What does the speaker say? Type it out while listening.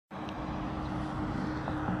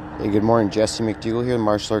Hey, good morning. Jesse McDougall here,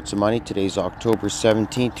 Martial Arts of Money. Today's October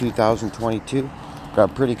 17, 2022.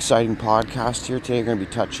 Got a pretty exciting podcast here today. We're going to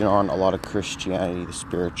be touching on a lot of Christianity, the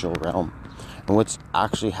spiritual realm, and what's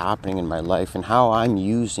actually happening in my life and how I'm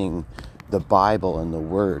using the Bible and the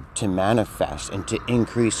Word to manifest and to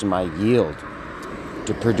increase my yield,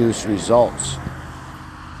 to produce results,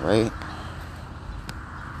 right?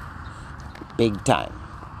 Big time.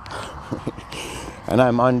 And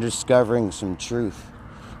I'm undiscovering some truth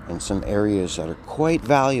in some areas that are quite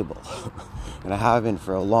valuable, and I have been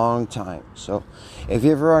for a long time. So if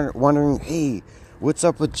you're ever wondering, hey, what's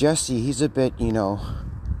up with Jesse? He's a bit, we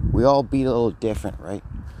all beat a little different, right?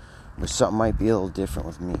 But something might be a little different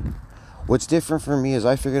with me. What's different for me is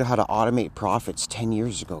I figured out how to automate profits 10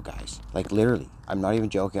 years ago, guys. Like, literally. I'm not even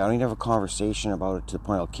joking. I don't even have a conversation about it to the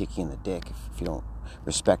point I'll kick you in the dick if you don't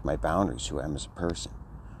respect my boundaries, who I am as a person.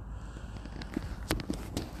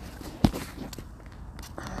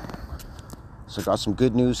 So I got some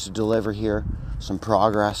good news to deliver here, some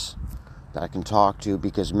progress that I can talk to,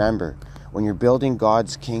 because remember, when you're building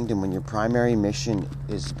God's kingdom, when your primary mission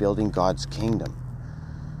is building God's kingdom,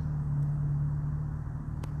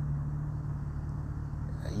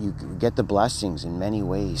 you get the blessings in many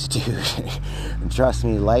ways, dude. And trust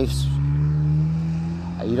me, you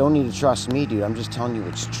don't need to trust me, dude. I'm just telling you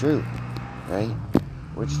what's true, right?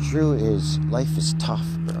 What's true is life is tough,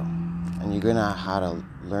 bro. And you're gonna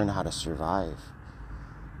learn how to survive.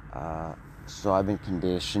 So I've been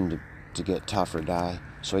conditioned to get tough or die.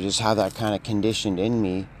 So I just have that kind of conditioned in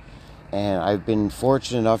me. And I've been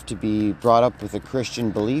fortunate enough to be brought up with a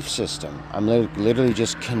Christian belief system. I'm literally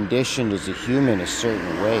just conditioned as a human a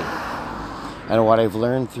certain way. And what I've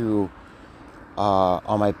learned through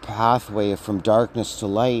on my pathway from darkness to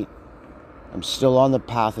light, I'm still on the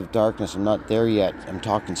path of darkness. I'm not there yet. I'm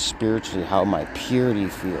talking spiritually, how my purity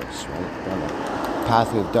feels, right? I'm on the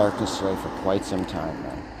pathway of darkness to light for quite some time,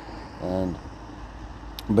 man.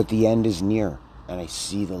 But the end is near, and I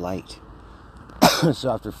see the light.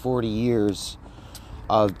 So after 40 years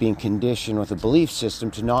of being conditioned with a belief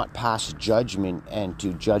system to not pass judgment and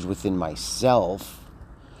to judge within myself,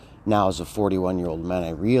 now as a 41-year-old man,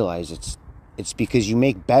 I realize it's because you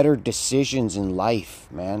make better decisions in life,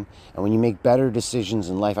 man. And when you make better decisions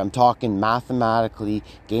in life, I'm talking mathematically,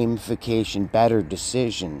 gamification, better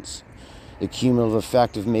decisions. The cumulative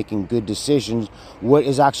effect of making good decisions, what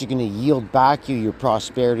is actually going to yield back you your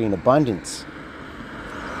prosperity and abundance.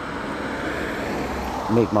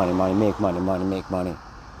 Make money, make money.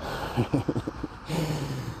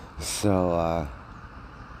 So,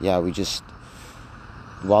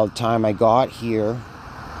 while the time I got here,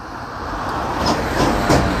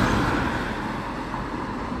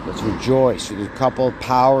 let's rejoice. There's a couple of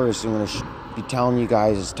powers I'm going to be telling you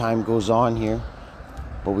guys as time goes on here,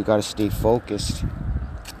 but we got to stay focused.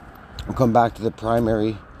 I'll come back to the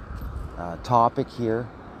primary topic here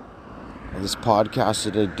of this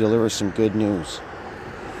podcast to deliver some good news.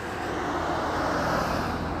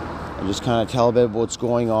 I just kind of tell a bit about what's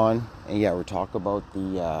going on. And we're talking about the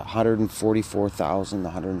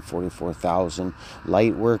 144,000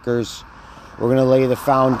 light workers. We're going to lay the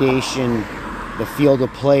foundation, the field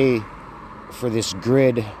of play for this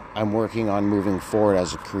grid I'm working on moving forward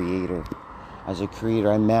as a creator. As a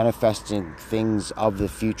creator, I'm manifesting things of the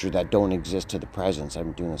future that don't exist to the present. I've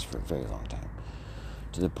been doing this for a very long time.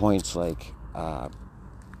 To the point it's like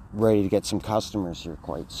ready to get some customers here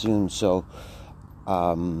quite soon. So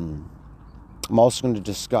I'm also going to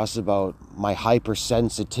discuss about my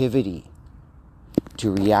hypersensitivity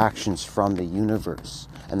to reactions from the universe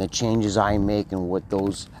and the changes I make and what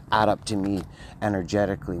those add up to me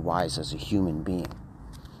energetically wise as a human being.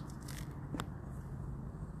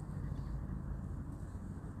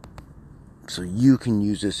 So you can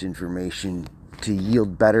use this information to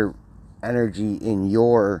yield better energy in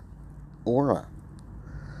your aura,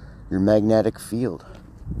 your magnetic field.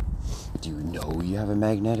 Do you know you have a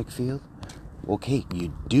magnetic field? Okay,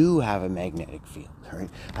 you do have a magnetic field,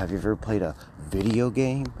 right? Have you ever played a video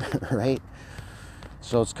game, right?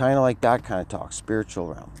 So it's kind of like that kind of talk,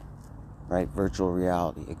 spiritual realm, right? Virtual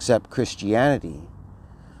reality. Except Christianity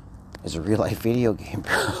is a real-life video game,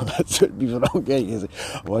 bro. That's what people don't get. You're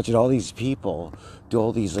watching all these people do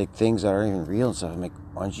all these things that aren't even real and stuff. I'm like,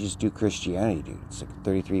 why don't you just do Christianity, dude? It's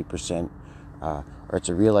 33%, or it's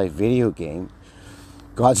a real-life video game.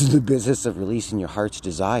 God's in the business of releasing your heart's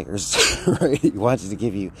desires, right? He wants to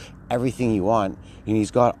give you everything you want, and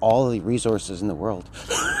He's got all the resources in the world.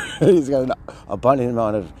 He's got an abundant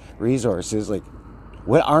amount of resources.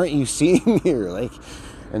 What aren't you seeing here?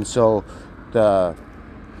 And so the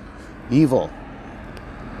evil's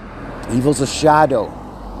a shadow,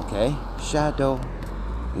 okay? Shadow.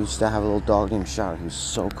 I used to have a little dog named Shadow. He was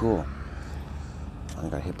so cool. And I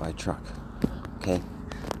got hit by a truck. Okay?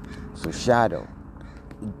 So Shadow.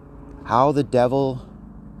 How the devil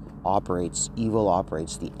operates, evil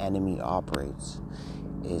operates, the enemy operates,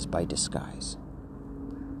 is by disguise.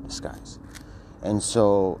 Disguise. And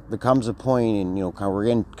so there comes a point in, we're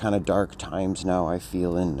in kind of dark times now, I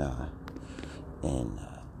feel, in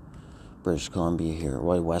British Columbia here,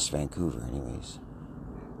 or West Vancouver anyways.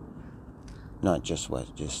 Not just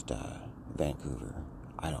West, just Vancouver.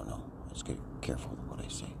 I don't know. Let's get careful with what I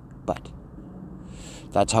say. But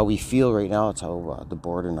that's how we feel right now. That's how the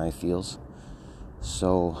border knife feels.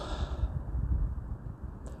 So,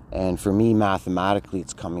 and for me, mathematically,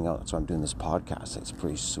 it's coming out. That's why I'm doing this podcast. It's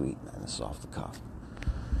pretty sweet, man. This is off the cuff.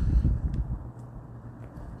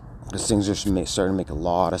 Because things are starting to make a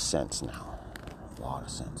lot of sense now. A lot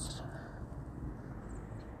of sense.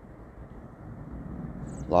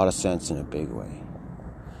 A lot of sense in a big way.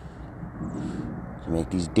 You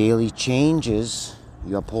make these daily changes.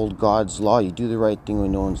 You uphold God's law. You do the right thing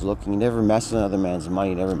when no one's looking. You never mess with another man's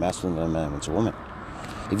money. You never mess with another man's woman.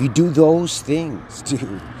 If you do those things,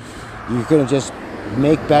 dude, you're going to just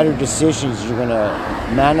make better decisions. You're going to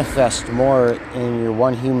manifest more in your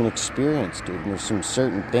one human experience, dude. And there's some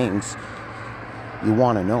certain things you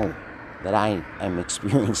want to know that I am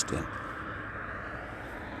experienced in.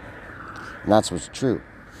 And that's what's true.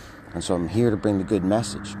 And so I'm here to bring the good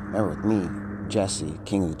message. Remember, with me, Jesse,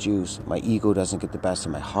 King of the Jews, my ego doesn't get the best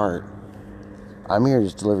of my heart. I'm here to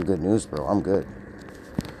just deliver good news, bro. I'm good.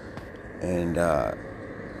 And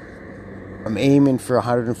I'm aiming for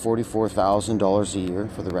 $144,000 a year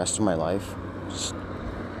for the rest of my life. Just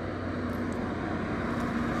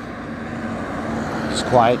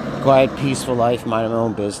quiet, peaceful life, minding my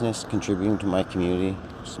own business, contributing to my community,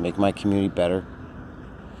 just to make my community better.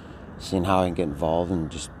 Seeing how I can get involved and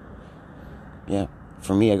just, yeah.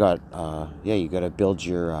 For me, I got, you got to build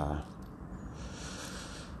your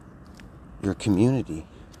community.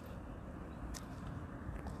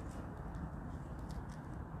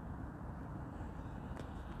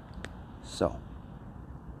 So,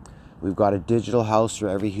 we've got a digital house for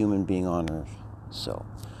every human being on earth. So,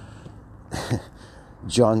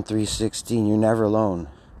 John 3:16, you're never alone.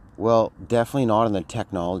 Well, definitely not in the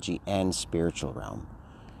technology and spiritual realm.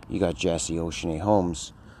 You got Jesse Ocean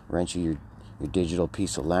Homes rent you your digital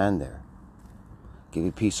piece of land there. Give you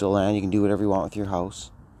a piece of land. You can do whatever you want with your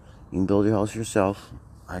house. You can build your house yourself.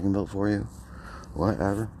 I can build it for you.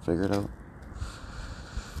 Whatever. Figure it out.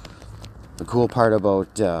 The cool part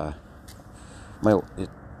about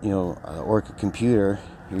Orchid Computer,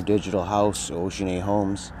 your digital house, Ocean A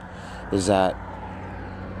Homes, is that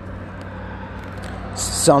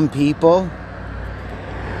some people,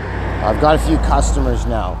 I've got a few customers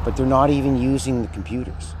now, but they're not even using the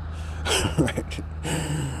computers. Right?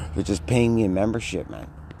 They're just paying me a membership, man.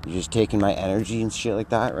 You're just taking my energy and shit like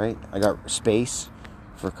that, right? I got space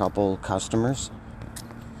for a couple customers.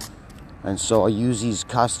 And so I use these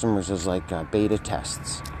customers as like beta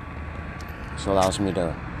tests. So it allows me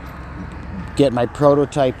to get my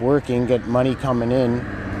prototype working, get money coming in,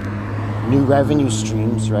 new revenue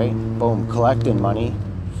streams, right? Boom, collecting money.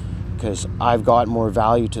 Because I've got more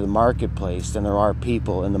value to the marketplace than there are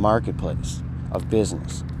people in the marketplace of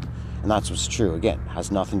business. And that's what's true. Again, it has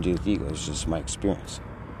nothing to do with ego. It's just my experience.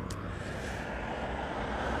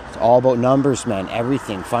 It's all about numbers, man.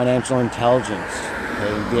 Everything. Financial intelligence.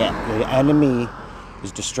 Okay? The enemy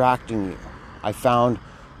is distracting you. I found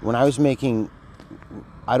when I was making...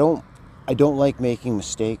 I don't like making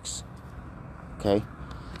mistakes. Okay?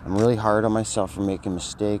 I'm really hard on myself for making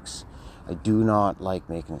mistakes. I do not like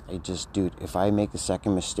making... dude, if I make the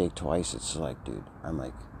second mistake twice, it's like, dude, I'm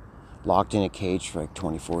like... locked in a cage for like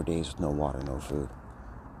 24 days with no water, no food.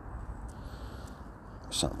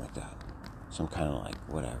 Or something like that. So I'm kind of like,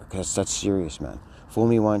 whatever. Because that's serious, man. Fool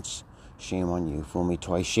me once, shame on you. Fool me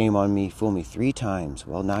twice, shame on me. Fool me 3 times.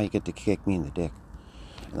 Well, now you get to kick me in the dick.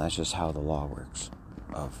 And that's just how the law works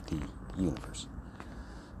of the universe.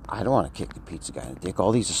 I don't want to kick the pizza guy in the dick.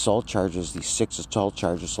 All these assault charges, these 6 assault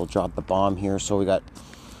charges, so I'll drop the bomb here. So we got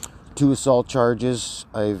 2 assault charges.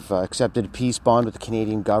 I've accepted a peace bond with the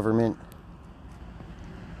Canadian government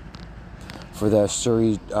for the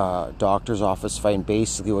Surrey doctor's office fight. And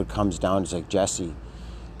basically what it comes down is like, Jesse,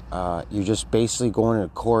 you're just basically going to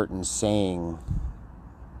court and saying,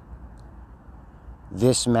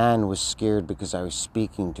 this man was scared because I was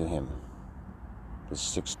speaking to him. This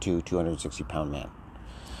 6'2", 260-pound man.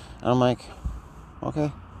 And I'm like,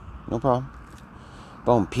 okay, no problem.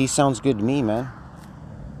 Boom, peace sounds good to me, man.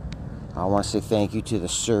 I want to say thank you to the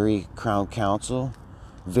Surrey Crown Council.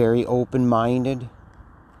 Very open-minded.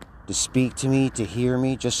 to speak to me, to hear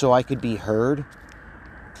me, just so I could be heard.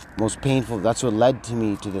 Most painful, that's what led to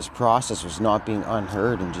me to this process, was not being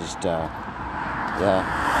unheard and just,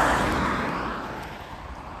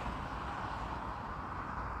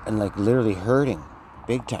 and like literally hurting,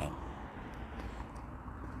 big time.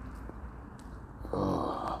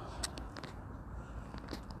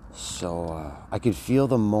 So I could feel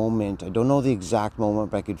the moment. I don't know the exact moment,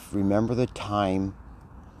 but I could remember the time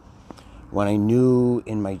when I knew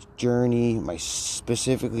in my journey,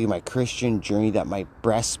 specifically my Christian journey, that my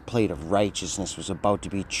breastplate of righteousness was about to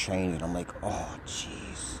be trained. And I'm like, oh,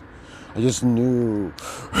 jeez. I just knew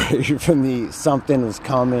from something was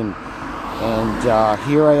coming. And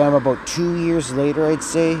here I am about 2 years later, I'd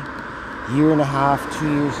say. Year and a half, 2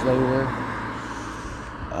 years later.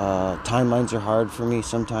 Timelines are hard for me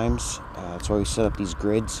sometimes. That's why we set up these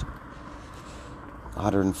grids.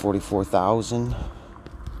 144,000.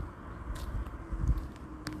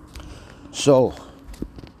 So,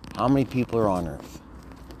 how many people are on Earth?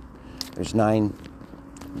 There's 9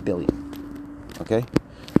 billion. Okay?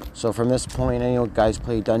 So from this point, I know guys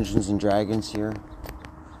play Dungeons and Dragons here.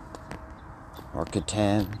 Or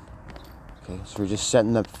Catan. Okay, so we're just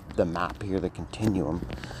setting the map here, the continuum.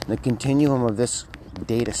 And the continuum of this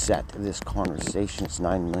data set, of this conversation, is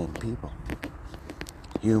 9 million people.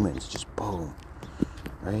 Humans, just boom.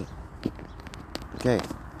 Right? Okay.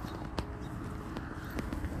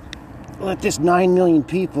 Let this 9 million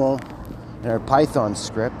people in our Python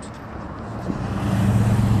script,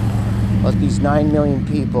 let these 9 million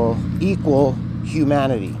people equal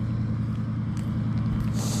humanity.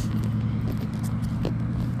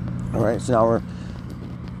 Alright, so now we're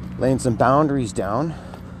laying some boundaries down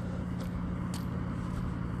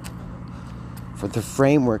for the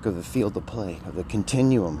framework of the field of play, of the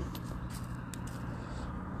continuum.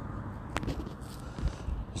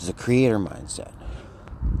 This is a creator mindset.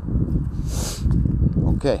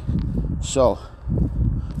 Okay, so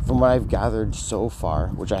from what I've gathered so far,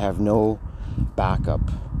 which I have no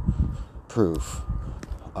backup proof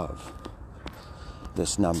of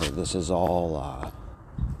this number, this is all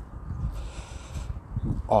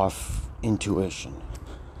off intuition.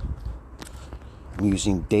 I'm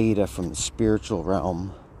using data from the spiritual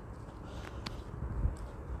realm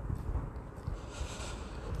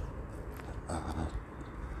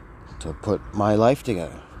to put my life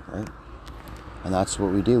together, right? And that's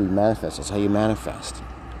what we do. We manifest. That's how you manifest.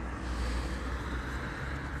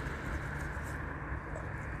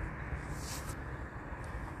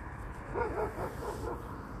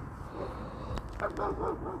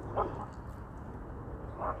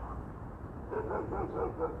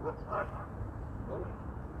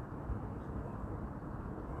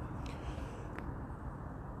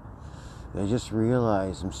 I just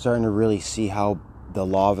realized I'm starting to really see how the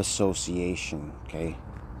law of association, okay?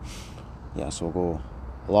 Yeah, so we'll go.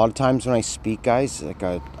 A lot of times when I speak, guys, like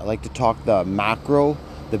I like to talk the macro,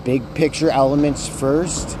 the big picture elements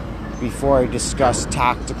first before I discuss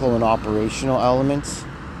tactical and operational elements.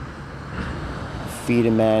 Feed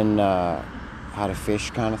a man how to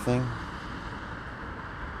fish kind of thing.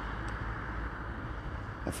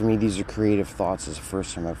 And for me, these are creative thoughts. It's the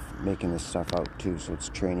first time I'm making this stuff out too, so it's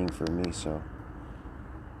training for me. So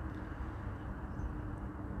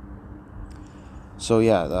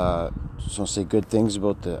yeah, just want to say good things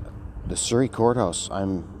about the Surrey Courthouse.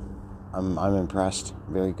 I'm impressed.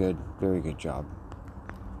 Very good job.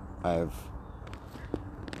 I have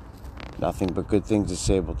nothing but good things to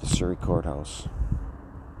say about the Surrey Courthouse.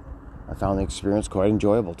 I found the experience quite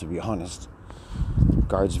enjoyable, to be honest.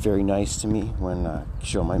 Guard's very nice to me when I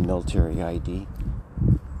show my military ID.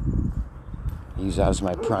 I use that as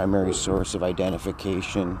my primary source of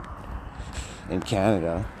identification in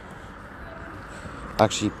Canada.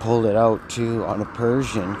 Actually pulled it out too on a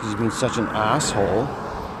Persian because he's been such an asshole.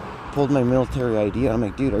 Pulled my military ID out. I'm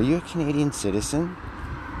like, dude, are you a Canadian citizen?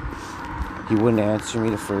 He wouldn't answer me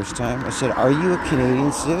the first time. I said, are you a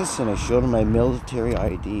Canadian citizen? I showed him my military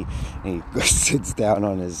ID, and he sits down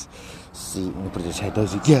on his seat and he puts his head down.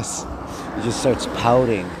 He's like, yes. He just starts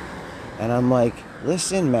pouting. And I'm like,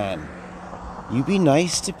 listen, man, you be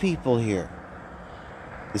nice to people here.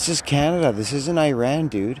 This is Canada. This isn't Iran,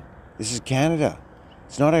 dude. This is Canada.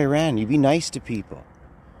 It's not Iran. You be nice to people.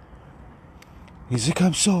 He's like,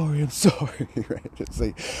 I'm sorry. Right? It's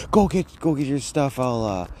like, go get your stuff.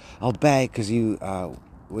 I'll bag, because he asked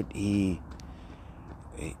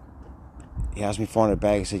me for a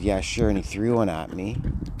bag. I said, yeah, sure, and he threw one at me,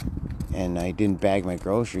 and I didn't bag my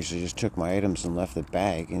groceries, so I just took my items and left the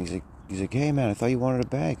bag. And he's like, hey man, I thought you wanted a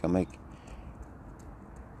bag. I'm like,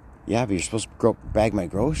 yeah, but you're supposed to bag my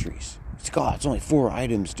groceries. He's like, oh, it's only 4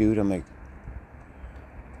 items, dude. I'm like,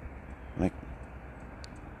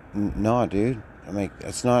 No, dude. I'm like,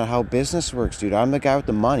 that's not how business works, dude. I'm the guy with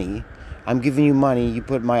the money. I'm giving you money. You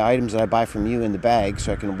put my items that I buy from you in the bag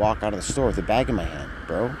so I can walk out of the store with a bag in my hand,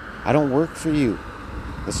 bro. I don't work for you.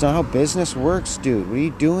 That's not how business works, dude. What are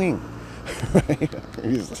you doing?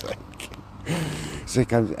 He's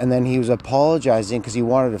like, and then he was apologizing because he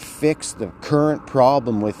wanted to fix the current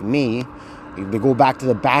problem with me. They go back to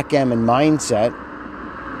the backgammon mindset.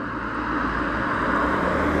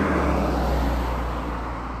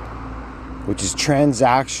 Which is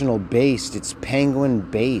transactional based. It's penguin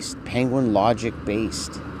based, penguin logic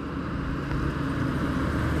based.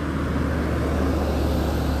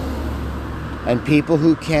 And people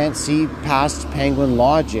who can't see past penguin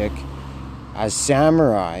logic as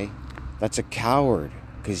samurai, that's a coward,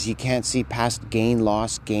 because he can't see past gain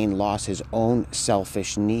loss, his own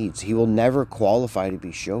selfish needs. He will never qualify to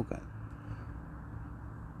be shogun.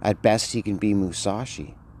 At best, he can be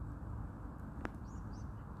Musashi.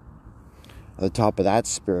 At the top of that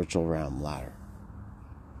spiritual realm ladder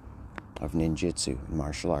of ninjutsu and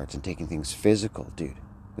martial arts and taking things physical, dude.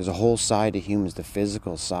 There's a whole side to humans, the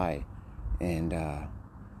physical side. And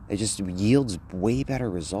it just yields way better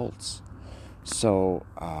results. So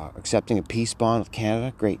accepting a peace bond with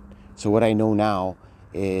Canada, great. So what I know now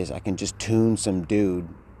is I can just tune some dude,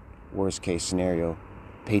 worst case scenario,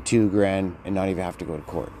 pay $2,000 and not even have to go to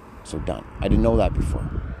court. So done. I didn't know that before.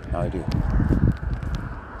 Now I do.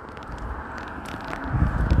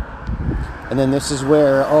 And then this is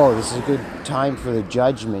where, this is a good time for the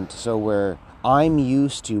judgment. So where I'm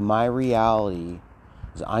used to, my reality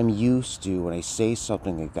is I'm used to, when I say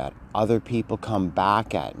something like that, other people come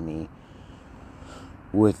back at me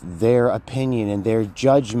with their opinion and their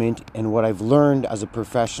judgment. And what I've learned as a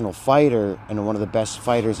professional fighter and one of the best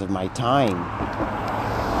fighters of my time,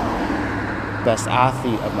 best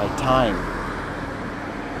athlete of my time,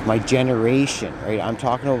 my generation, right? I'm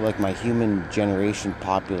talking about like my human generation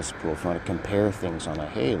populace pool. If you want to compare things on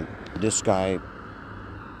hey, this guy,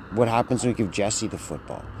 what happens when we give Jesse the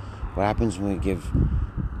football? What happens when we give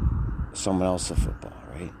someone else the football,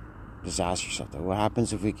 right? Just ask yourself that. What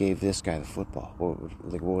happens if we gave this guy the football? What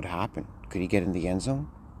would happen? Could he get in the end zone?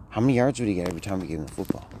 How many yards would he get every time we gave him the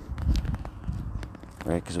football?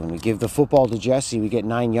 Right? Because when we give the football to Jesse, we get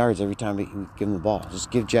 9 yards every time we give him the ball. Just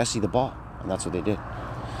give Jesse the ball. And that's what they did.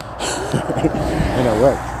 And it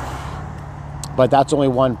worked. But that's only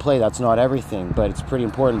one play. That's not everything. But it's a pretty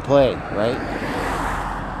important play, right?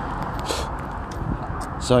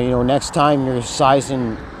 So, next time you're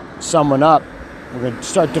sizing someone up, we're going to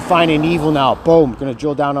start defining evil now. Boom. We're going to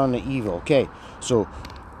drill down on the evil. Okay. So,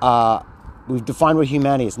 we've defined what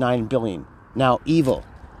humanity is, 9 billion. Now, evil.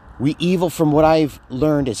 Evil, from what I've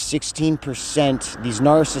learned, is 16%. These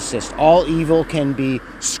narcissists, all evil can be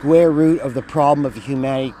square root of the problem of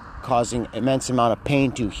humanity causing immense amount of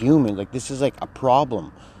pain to humans. Like, this is like a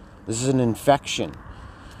problem. This is an infection.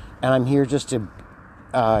 And I'm here just to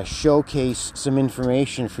showcase some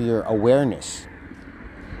information for your awareness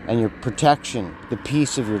and your protection, the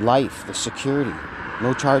peace of your life, the security.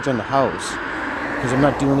 No charge on the house. Because I'm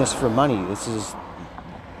not doing this for money. This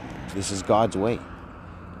is God's way.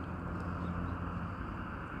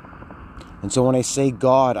 And so when I say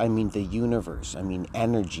God, I mean the universe. I mean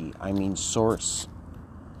energy. I mean source.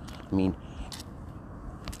 And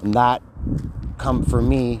that for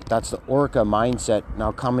me, that's the orca mindset.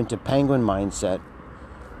 Now come into penguin mindset.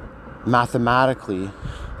 Mathematically,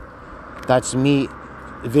 that's me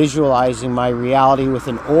visualizing my reality with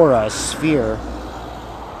an aura, a sphere,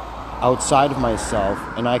 outside of myself,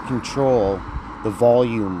 and I control the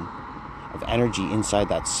volume of energy inside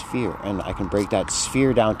that sphere, and I can break that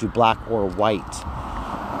sphere down to black or white.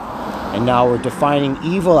 And now we're defining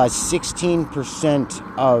evil as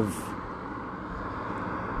 16% of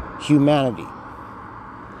humanity,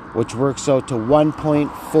 which works out to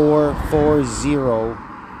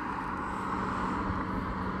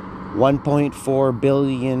 1.4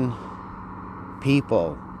 billion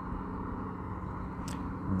people.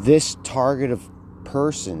 This target of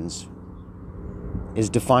persons is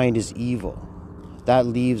defined as evil. That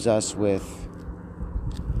leaves us with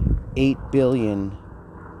 8 billion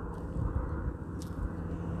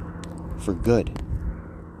for good.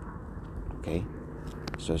 Okay?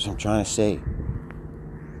 So as I'm trying to say,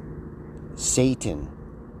 Satan,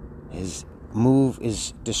 his move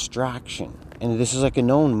is distraction. And this is like a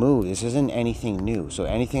known move. This isn't anything new. So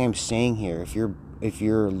anything I'm saying here, if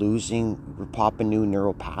you're losing, we're popping new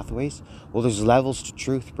neural pathways, well, there's levels to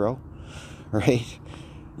truth, bro. Right?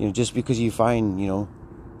 Just because you find,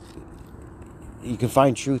 you can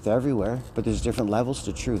find truth everywhere, but there's different levels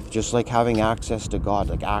to truth. Just like having access to God,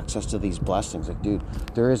 like access to these blessings. Like, dude,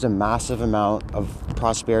 there is a massive amount of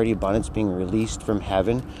prosperity, abundance being released from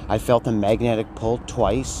heaven. I felt a magnetic pull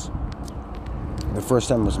twice. The first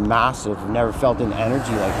time was massive. I've never felt an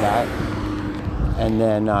energy like that. And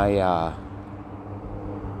then I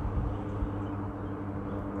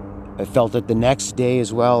felt it the next day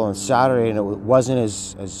as well on Saturday, and it wasn't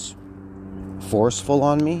as forceful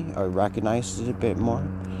on me. I recognized it a bit more.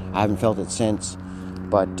 I haven't felt it since,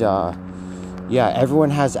 but yeah, everyone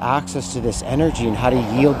has access to this energy and how to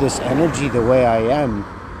yield this energy the way I am,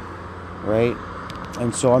 right?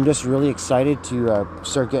 And so I'm just really excited to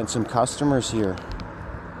start getting some customers here,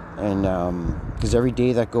 and because every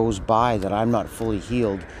day that goes by that I'm not fully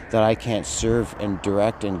healed, that I can't serve and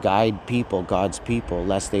direct and guide people, God's people,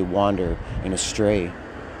 lest they wander and astray,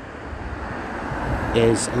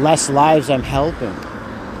 is less lives I'm helping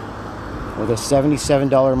with a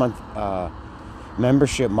 $77 a month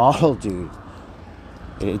membership model, dude.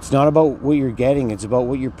 It's not about what you're getting, it's about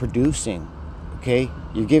what you're producing. Okay?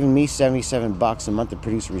 You're giving me $77 a month to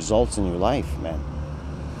produce results in your life, man.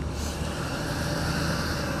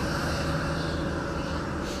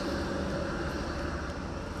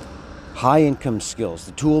 High income skills,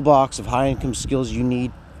 the toolbox of high income skills you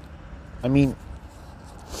need. I mean,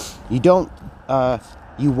 you don't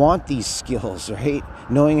you want these skills, right?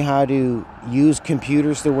 Knowing how to use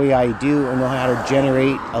computers the way I do, or know how to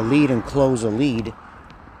generate a lead and close a lead,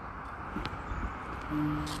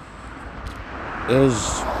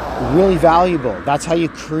 is really valuable. That's how you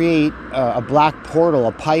create a black portal,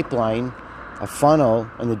 a pipeline, a funnel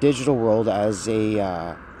in the digital world as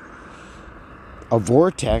a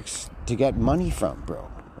vortex to get money from, bro.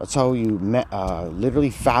 That's how you literally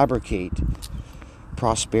fabricate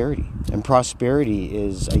prosperity. And prosperity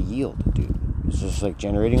is a yield, dude. It's just like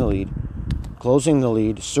generating a lead, closing the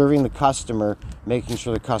lead, serving the customer, making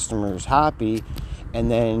sure the customer is happy. And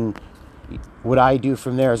then what I do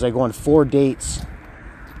from there is I go on 4 dates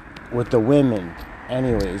with the women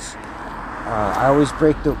anyways. I always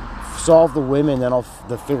solve the women, then I'll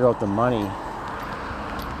figure out the money.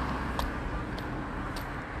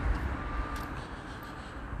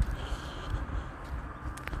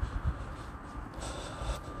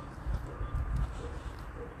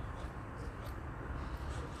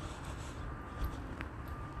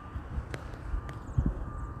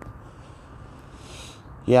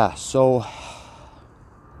 Yeah, so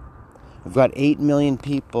we've got 8 billion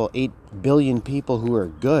people who are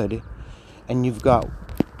good, and you've got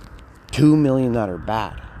 2 million that are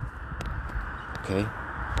bad. Okay?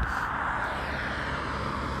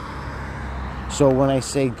 So when I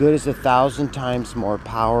say good is 1,000 times more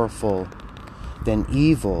powerful than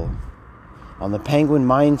evil, on the penguin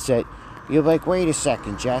mindset, you're like, wait a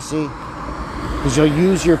second, Jesse. Because you'll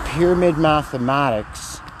use your pyramid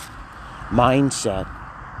mathematics mindset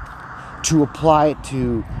to apply it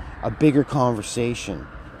to a bigger conversation.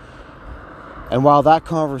 And while that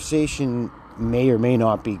conversation may or may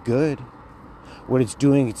not be good, what it's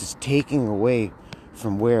doing is it's taking away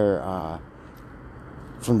from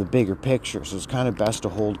from the bigger picture. So it's kind of best to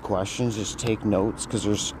hold questions, just take notes, because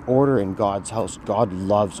there's order in God's house. God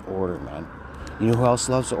loves order, man. You know who else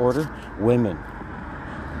loves order? Women.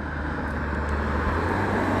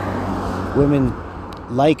 Women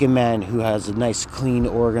like a man who has a nice, clean,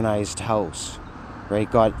 organized house,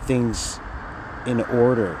 right? Got things in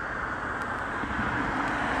order.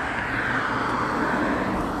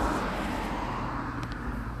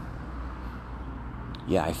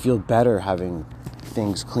 Yeah, I feel better having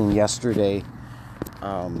things clean. Yesterday,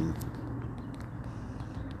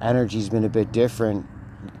 energy's been a bit different.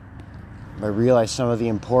 I realized some of the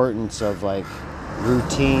importance of like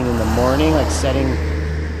routine in the morning, like setting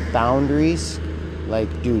boundaries, like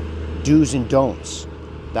do's and don'ts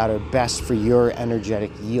that are best for your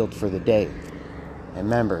energetic yield for the day. And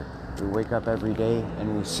remember, we wake up every day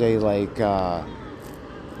and we say like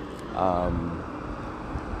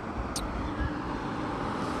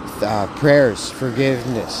prayers,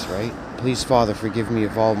 forgiveness, right? Please, Father, forgive me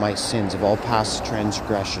of all my sins, of all past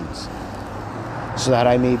transgressions, so that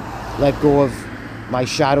I may let go of my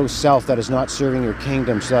shadow self that is not serving your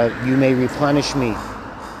kingdom, so that you may replenish me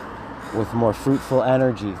with more fruitful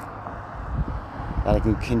energy, that I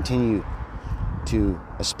can continue to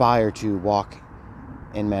aspire to walk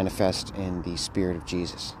and manifest in the Spirit of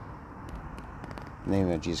Jesus. In the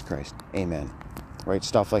name of Jesus Christ. Amen. Right?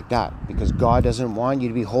 Stuff like that. Because God doesn't want you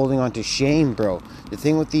to be holding on to shame, bro. The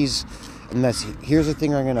thing with these, here's the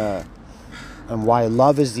thing and why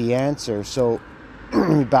love is the answer. So, let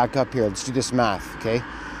me back up here. Let's do this math, okay?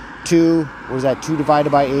 2, what was that, 2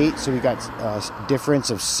 divided by 8, so we got a difference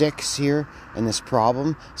of 6 here in this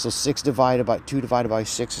problem. So 2 divided by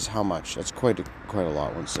 6 is how much? That's quite a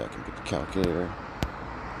lot. 1 second, get the calculator.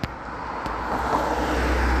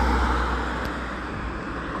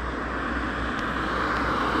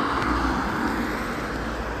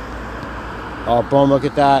 Oh, boom, look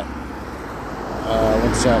at that.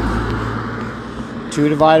 1 sec. 2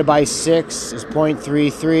 divided by 6 is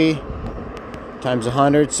 0.33 times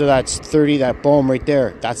 100, so that's 30. That boom right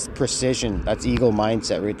there, that's precision. That's eagle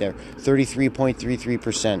mindset right there.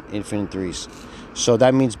 33.33% infinite threes. So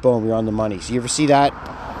that means boom, you're on the money. So you ever see that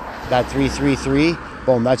 333?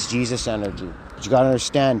 Boom, that's Jesus energy. But you got to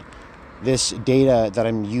understand, this data that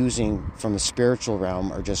I'm using from the spiritual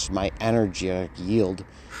realm are just my energy yield.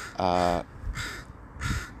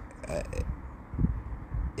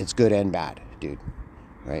 It's good and bad, dude.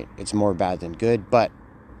 Right? It's more bad than good, but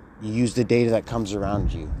you use the data that comes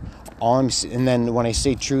around you. And then when I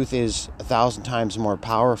say truth is 1,000 times more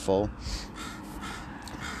powerful,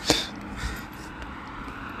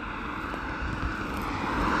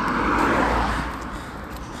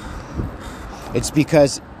 it's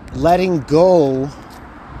because letting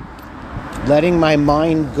my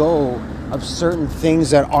mind go of certain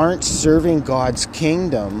things that aren't serving God's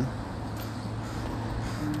kingdom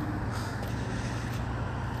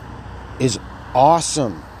is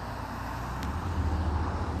awesome.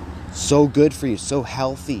 So good for you, so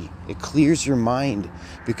healthy. It clears your mind,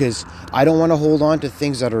 because I don't want to hold on to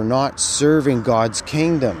things that are not serving God's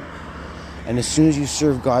kingdom. And as soon as you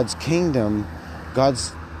serve God's kingdom,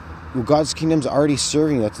 God's kingdom's already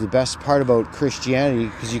serving you. That's the best part about Christianity,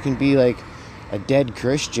 because you can be like a dead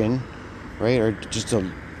Christian, right? Or just a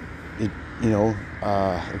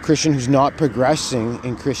Christian who's not progressing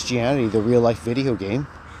in Christianity, the real life video game.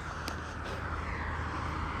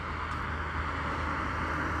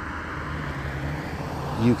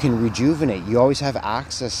 You can rejuvenate. You always have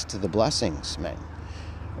access to the blessings, man.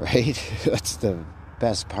 Right? That's the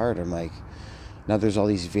best part. I'm like, now there's all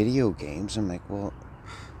these video games. I'm like, well,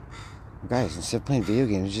 guys, instead of playing video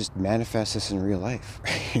games, just manifest this in real life.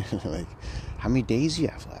 Right? Like, how many days do you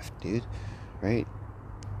have left, dude? Right?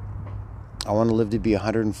 I want to live to be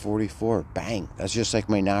 144. Bang. That's just like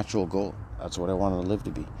my natural goal. That's what I want to live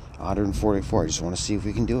to be. 144. I just want to see if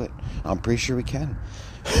we can do it. I'm pretty sure we can.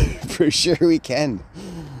 For sure we can.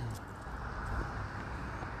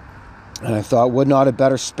 And I thought, would not a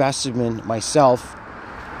better specimen myself,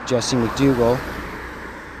 Jesse McDougall,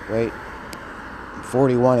 right? I'm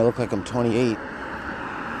 41, I look like I'm 28.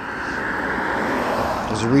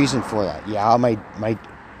 There's a reason for that. Yeah, my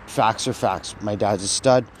facts are facts. My dad's a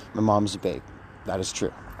stud, my mom's a babe. That is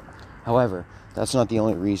true. However, that's not the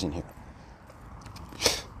only reason here.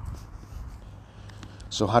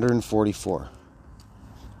 So 144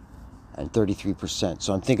 and 33%.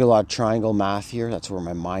 So I'm thinking a lot of triangle math here. That's where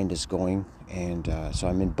my mind is going. And so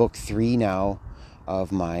I'm in book 3 now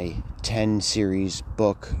of my 10 series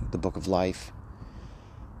book, The Book of Life.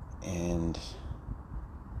 And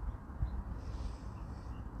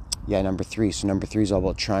yeah, number 3. So number 3 is all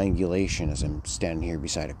about triangulation, as I'm standing here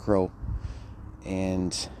beside a crow.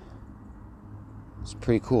 And it's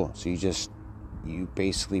pretty cool. So you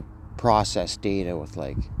basically process data with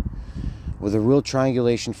a real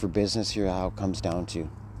triangulation for business. Here, how it comes down to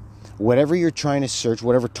whatever you're trying to search,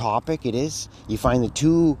 whatever topic it is, you find the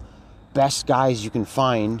 2 best guys you can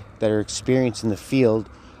find that are experienced in the field,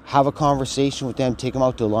 have a conversation with them, take them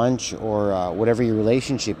out to lunch or whatever your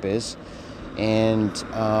relationship is, and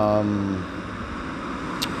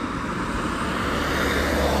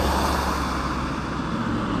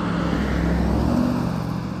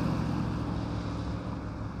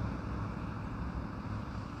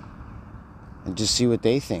just see what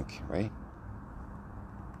they think, right?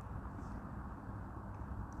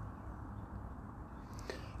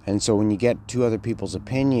 And so when you get 2 other people's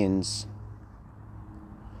opinions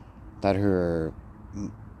that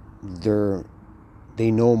they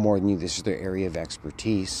know more than you, this is their area of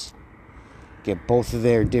expertise, get both of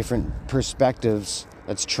their different perspectives,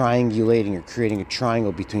 that's triangulating or creating a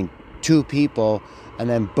triangle between 2 people, and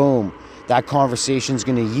then boom, that conversation is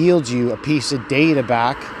going to yield you a piece of data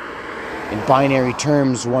back in binary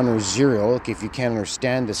terms, 1 or 0. Look, if you can't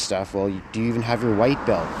understand this stuff, well, do you even have your white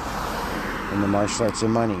belt in the martial arts of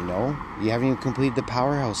money? No, you haven't even completed the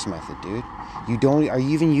powerhouse method, dude. Are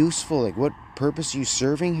you even useful? Like, what purpose are you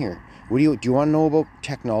serving here? Do you want to know about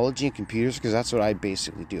technology and computers? Because that's what I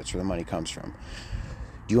basically do. That's where the money comes from.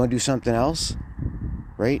 Do you want to do something else?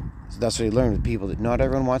 Right? So that's what I learned with people, that not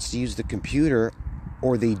everyone wants to use the computer,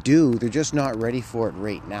 or they do. They're just not ready for it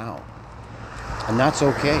right now. And that's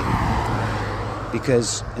okay.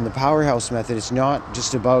 because in the Powerhouse Method, it's not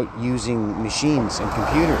just about using machines and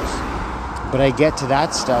computers. But I get to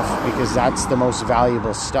that stuff because that's the most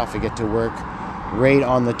valuable stuff. I get to work right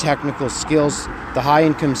on the technical skills, the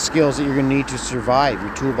high-income skills that you're going to need to survive,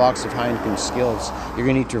 your toolbox of high-income skills you're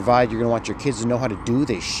going to need to provide. You're going to want your kids to know how to do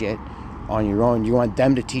this shit on your own. You want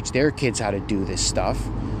them to teach their kids how to do this stuff.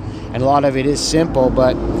 And a lot of it is simple,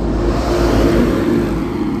 but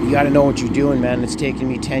you got to know what you're doing, man. It's taken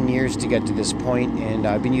me 10 years to get to this point, and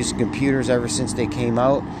I've been using computers ever since they came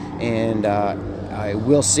out. And I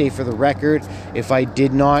will say for the record, if I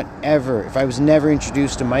was never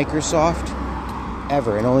introduced to Microsoft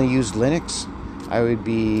ever and only used Linux, I would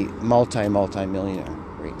be multi-millionaire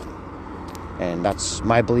right now. And that's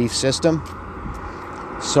my belief system.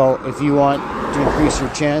 So if you want to increase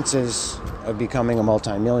your chances of becoming a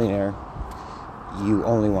multi-millionaire, you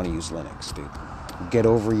only want to use Linux, dude. Get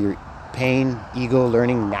over your pain, ego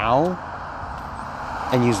learning now,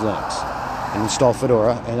 and use Linux. And install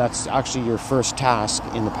Fedora, and that's actually your first task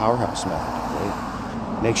in the Powerhouse Method,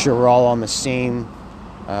 right? Make sure we're all on the same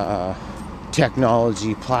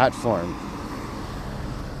technology platform.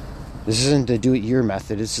 This isn't the do-it-your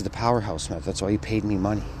method, this is the Powerhouse Method. That's why you paid me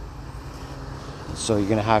money. So you're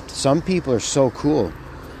gonna have to, some people are so cool.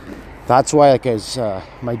 That's why, like, as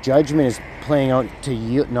my judgment is playing out to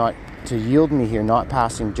yield me here, not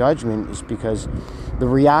passing judgment, is because the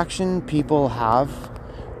reaction people have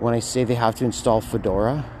when I say they have to install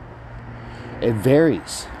Fedora, it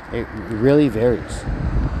varies. It really varies.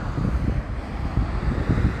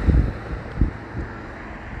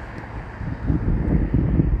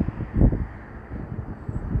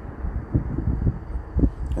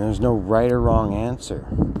 And there's no right or wrong answer.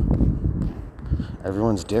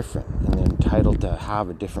 Everyone's different, and they're entitled to have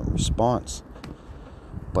a different response.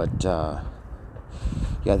 But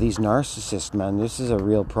yeah, these narcissists, man, this is a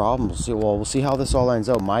real problem. We'll see how this all ends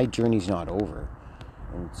out. My journey's not over.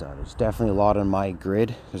 And there's definitely a lot on my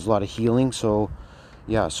grid. There's a lot of healing. So,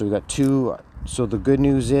 yeah, so we got two. So the good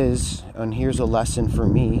news is, and here's a lesson for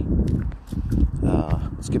me.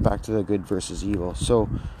 Let's get back to the good versus evil. So,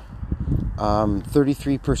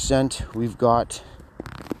 33%, we've got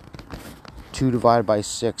 2 divided by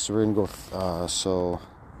 6. We're going to go, So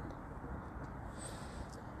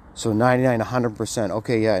 99, 100%.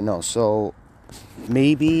 Okay, yeah, no. So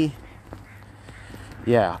maybe,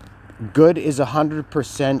 yeah, good is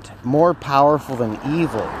 100% more powerful than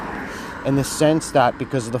evil, in the sense that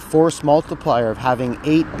because of the force multiplier of having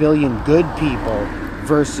 8 billion good people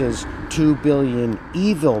versus 2 billion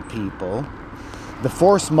evil people, the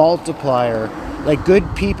force multiplier, like,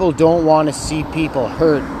 good people don't want to see people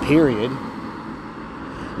hurt, period,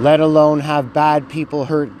 let alone have bad people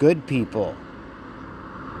hurt good people.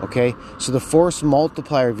 Okay, so the force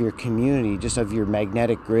multiplier of your community, just of your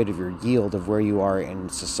magnetic grid, of your yield, of where you are in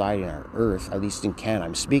society, on our earth, at least in Canada.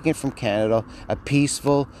 I'm speaking from Canada, a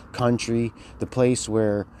peaceful country, the place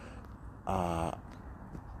where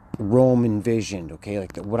Rome envisioned, okay?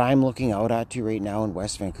 Like what I'm looking out at to right now in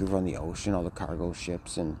West Vancouver on the ocean, all the cargo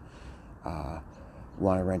ships, and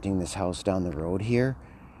renting this house down the road here,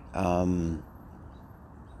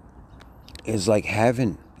 is like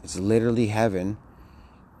heaven. It's literally heaven.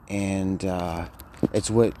 And it's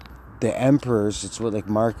what the emperors, it's what like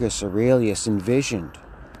Marcus Aurelius envisioned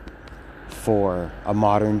for a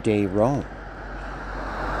modern day Rome.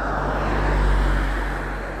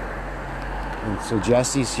 And so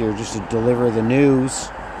Jesse's here just to deliver the news,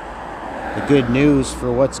 the good news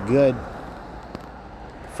for what's good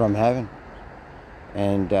from heaven.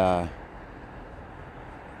 And I'm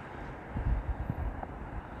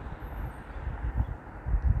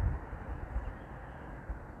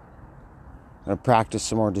going to practice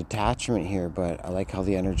some more detachment here, but I like how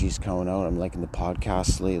the energy's coming out. I'm liking the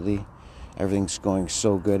podcast lately. Everything's going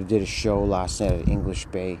so good. I did a show last night at English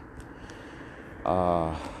Bay.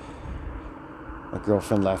 My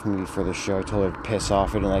girlfriend left me before the show. I told her to piss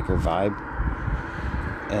off. I didn't like her vibe.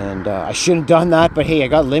 And I shouldn't have done that, but hey, I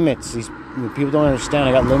got limits. These people don't understand.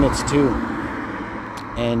 I got limits too.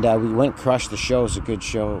 And we went crushed the show. It was a good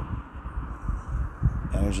show.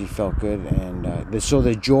 Energy felt good. And so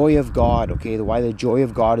the joy of God, okay, why the joy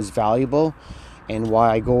of God is valuable, and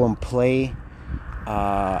why I go and play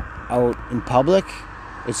out in public,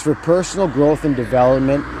 it's for personal growth and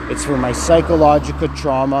development. It's for my psychological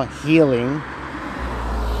trauma healing.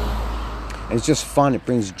 And it's just fun. It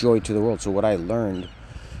brings joy to the world. So what I learned,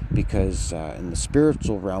 because in the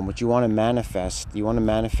spiritual realm, what you want to manifest the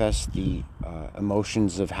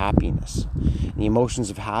emotions of happiness. And the emotions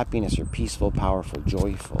of happiness are peaceful, powerful,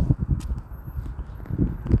 joyful.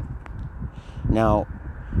 Now,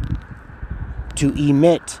 to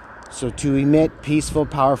emit So to emit peaceful,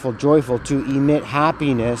 powerful, joyful, to emit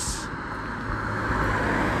happiness,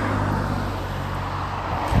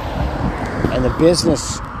 and the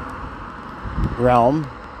business realm,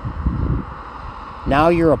 now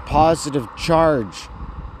you're a positive charge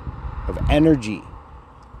of energy.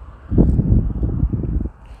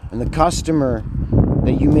 And the customer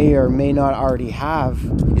that you may or may not already have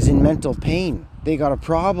is in mental pain. They got a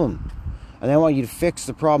problem. And they want you to fix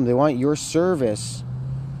the problem. They want your service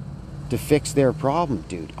to fix their problem,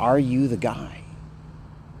 dude. Are you the guy?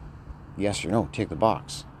 Yes or no? Tick the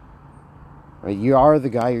box. Right? You are the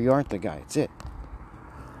guy or you aren't the guy. That's it.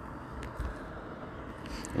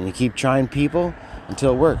 And you keep trying people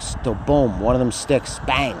until it works. Until boom, one of them sticks.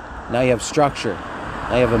 Bang. Now you have structure.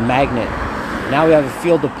 Now you have a magnet. Now we have a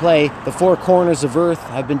field to play. The four corners of Earth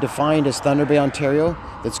have been defined as Thunder Bay, Ontario.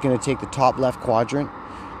 That's going to take the top left quadrant.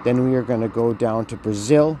 Then we are going to go down to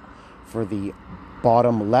Brazil for the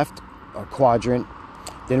bottom left quadrant.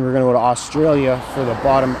 Then we're going to go to Australia for the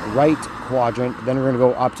bottom right quadrant. Then we're going to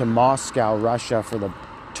go up to Moscow, Russia for the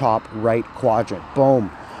top right quadrant. Boom.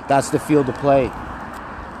 That's the field to play.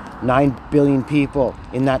 9 billion people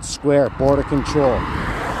in that square. Border control.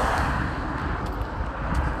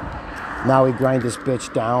 Now we grind this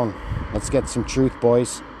bitch down. Let's get some truth,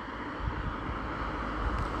 boys.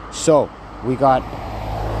 So, we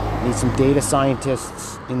need some data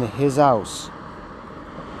scientists in his house.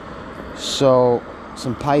 So,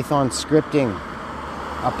 some Python scripting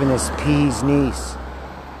up in his P's knees.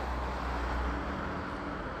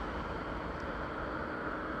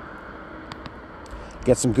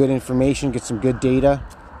 Get some good information, get some good data.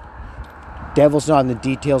 Devil's not in the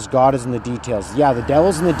details, God is in the details. Yeah, the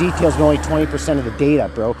devil's in the details, but only 20% of the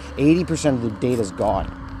data, bro. 80% of the data is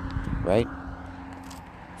God, right?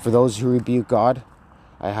 For those who rebuke God,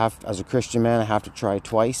 as a Christian man, I have to try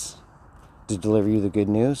twice to deliver you the good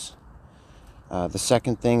news. The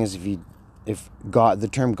second thing is if God, the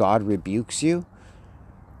term God rebukes you,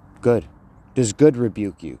 good. Does good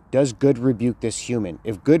rebuke you? Does good rebuke this human?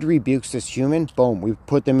 If good rebukes this human, boom, we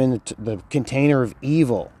put them in the container of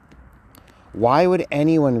evil. Why would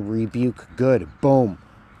anyone rebuke good? Boom.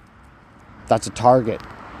 That's a target.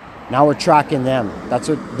 Now we're tracking them. That's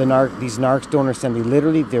what these narcs don't understand.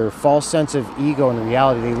 Their false sense of ego and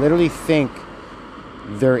reality, they literally think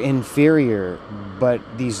they're inferior. But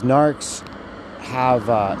these narcs have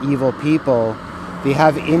evil people. They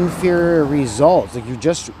have inferior results. Like, you're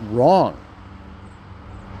just wrong.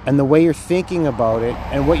 And the way you're thinking about it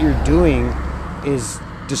and what you're doing is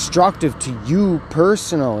destructive to you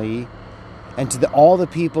personally and to all the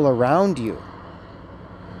people around you.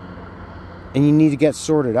 And you need to get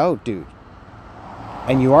sorted out, dude.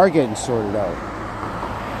 And you are getting sorted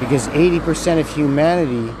out. Because 80% of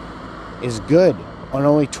humanity is good, and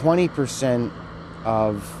only 20%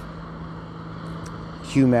 of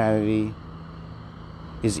humanity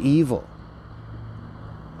is evil.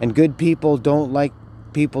 And good people don't like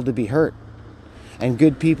people to be hurt. And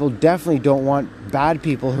good people definitely don't want bad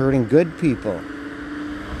people hurting good people.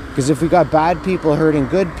 Because if we got bad people hurting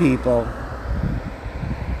good people,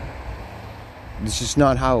 it's just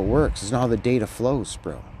not how it works. It's not how the data flows,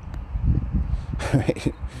 bro.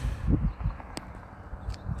 Right?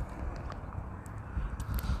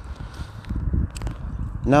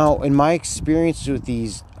 Now, in my experience with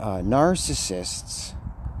these narcissists,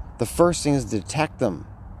 the first thing is to detect them.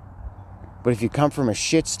 But if you come from a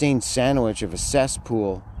shit-stained sandwich of a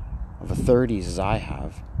cesspool of a 30s, as I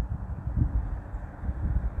have,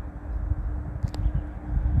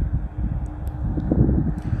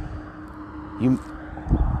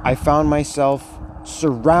 I found myself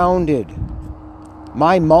surrounded.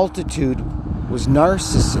 My multitude was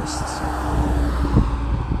narcissists.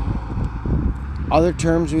 Other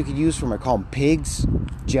terms we could use for them, I call them pigs,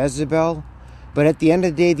 Jezebel. But at the end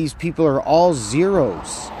of the day, these people are all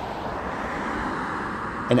zeros.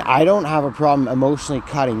 And I don't have a problem emotionally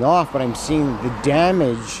cutting off, but I'm seeing the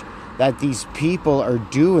damage that these people are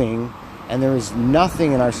doing. And there is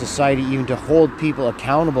nothing in our society even to hold people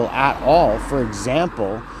accountable at all. For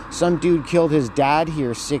example, some dude killed his dad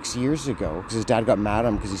here 6 years ago because his dad got mad at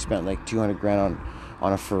him because he spent like 200 grand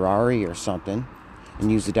on a Ferrari or something and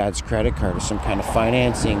used the dad's credit card as some kind of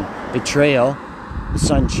financing betrayal. The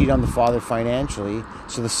son cheated on the father financially,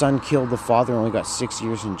 so the son killed the father and only got 6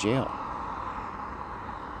 years in jail.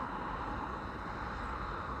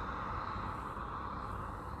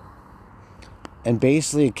 And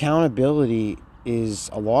basically, accountability is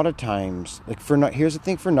a lot of times, like here's the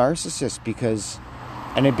thing for narcissists,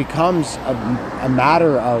 and it becomes a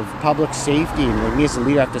matter of public safety, and we as a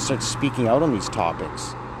leader have to start speaking out on these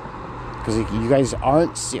topics. Because you guys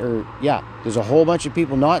aren't, there's a whole bunch of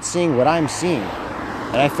people not seeing what I'm seeing.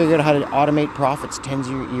 And I figured out how to automate profits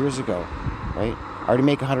 10 years ago, right? I already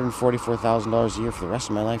make $144,000 a year for the rest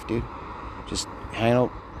of my life, dude. Just hanging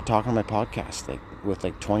out, talking on my podcast, with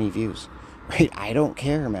 20 views, right? I don't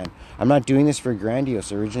care, man. I'm not doing this for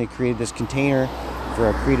grandiose. I originally created this container for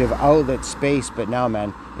a creative outlet space, but now,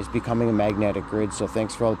 man, it's becoming a magnetic grid. So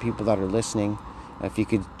thanks for all the people that are listening. If you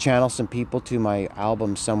could channel some people to my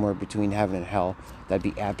album Somewhere Between Heaven and Hell, that'd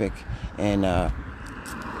be epic. And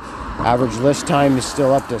average list time is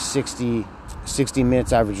still up to 60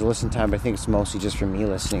 minutes average listen time, but I think it's mostly just for me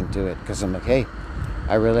listening to it, because I'm like, hey,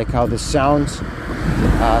 I really like how this sounds.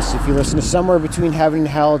 So if you listen to Somewhere Between Heaven and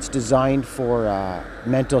Hell, it's designed for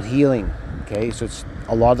mental healing. Okay, so it's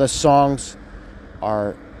a lot of the songs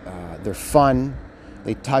are they're fun.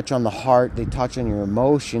 They touch on the heart. They touch on your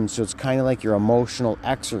emotions. So it's kind of like your emotional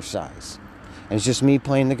exercise. And it's just me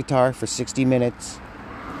playing the guitar for 60 minutes.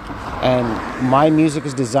 And my music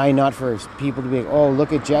is designed not for people to be like, oh,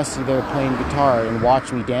 look at Jesse there playing guitar and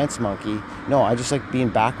watch me dance monkey. No, I just like being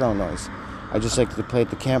background noise. I just like to play at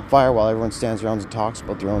the campfire while everyone stands around and talks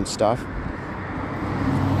about their own stuff.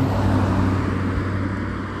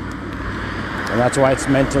 And that's why it's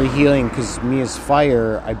mentally healing, because me as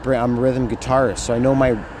fire, I'm a rhythm guitarist, so I know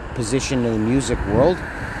my position in the music world,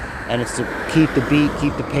 and it's to keep the beat,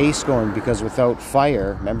 keep the pace going, because without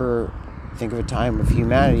fire, remember, think of a time of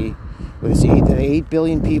humanity, with 8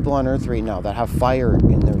 billion people on Earth right now that have fire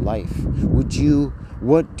in their life.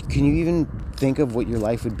 Can you even think of what your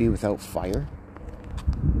life would be without fire?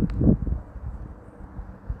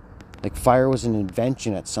 Like, fire was an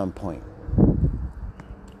invention at some point.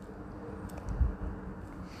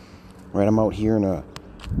 Right, I'm out here in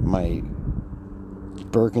my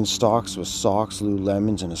Birkenstocks with socks,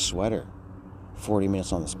 Lululemons, and a sweater. 40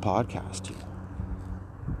 minutes on this podcast here.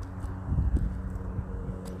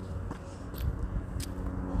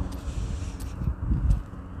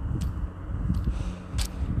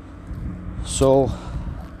 So,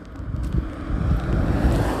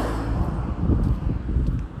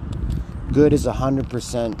 good is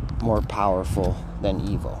 100% more powerful than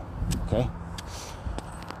evil, okay?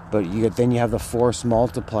 But then you have the force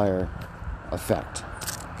multiplier effect,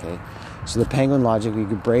 okay? So the penguin logic, we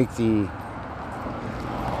could break we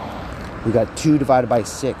got 2 divided by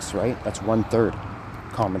 6, right? That's 1/3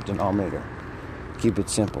 common denominator. Keep it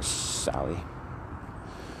simple, Sally.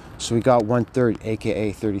 So we got 1/3,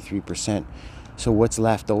 aka 33%. So what's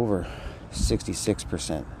left over?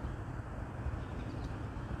 66%.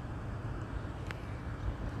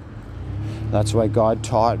 That's why God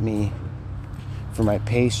taught me, for my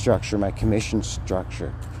pay structure, my commission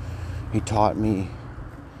structure, He taught me,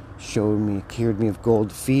 showed me, cured me of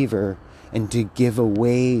gold fever, and to give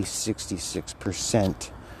away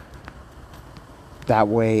 66%. That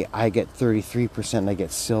way I get 33% and I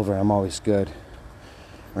get silver. I'm always good,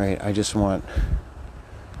 right? I just want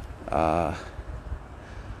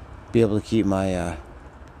be able to keep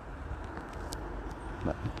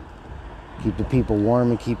keep the people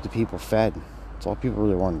warm and keep the people fed. That's all people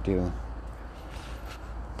really want to do.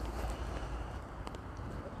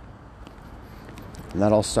 And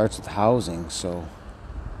that all starts with housing, so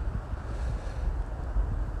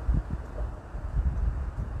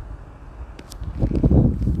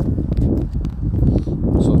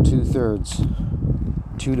So 2/3.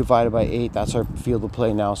 2 divided by 8, that's our field of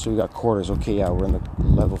play now. So we got quarters. Okay, yeah, we're in the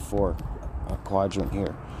level 4 quadrant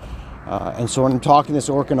here. And so when I'm talking this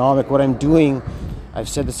orconomic, what I'm doing, I've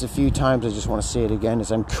said this a few times, I just want to say it again,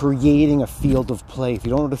 is I'm creating a field of play. If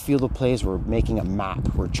you don't know what a field of play is, we're making a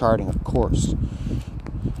map. We're charting a course.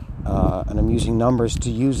 And I'm using numbers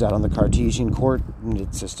to use that on the Cartesian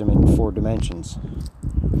coordinate system in 4 dimensions.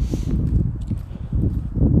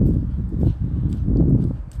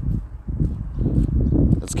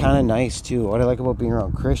 It's kind of nice too. What I like about being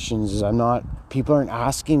around Christians is people aren't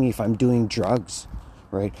asking me if I'm doing drugs,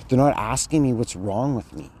 right? They're not asking me what's wrong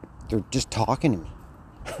with me. They're just talking to me,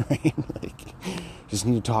 right? Like, just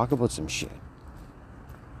need to talk about some shit.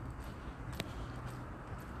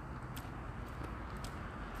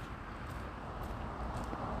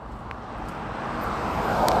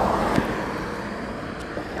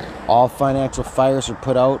 All financial fires are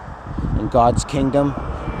put out in God's kingdom.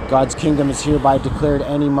 God's kingdom is hereby declared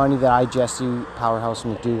any money that I, Jesse Powerhouse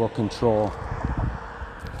McDougall, control.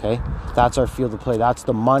 Okay? That's our field of play. That's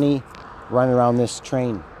the money running around this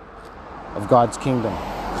train of God's kingdom.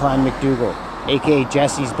 Clan McDougall, aka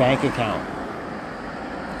Jesse's bank account.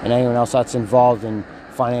 And anyone else that's involved in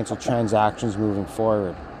financial transactions moving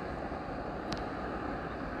forward.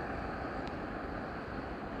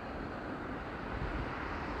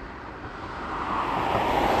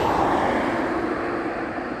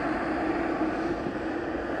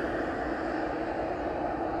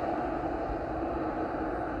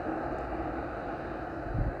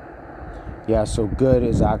 Yeah, so good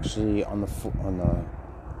is actually on the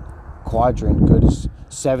quadrant. Good is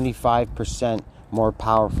 75% more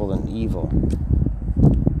powerful than evil.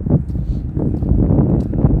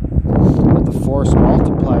 But the force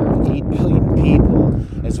multiplier of 8 billion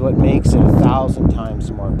people is what makes it 1,000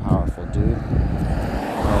 times more powerful, dude.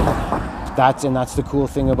 That's the cool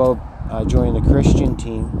thing about joining the Christian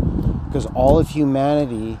team, because all of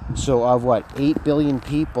humanity, so of 8 billion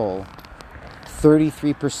people,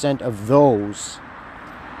 33% of those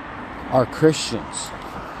are Christians.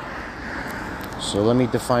 So let me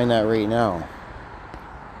define that right now.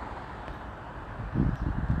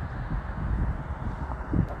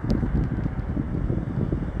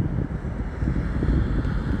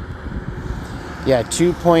 Yeah,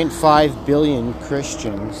 2.5 billion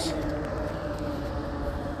Christians.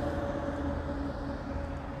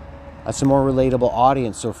 That's a more relatable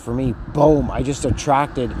audience. So for me, boom, I just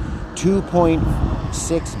attracted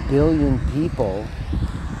 2.6 billion people.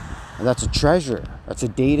 And that's a treasure. That's a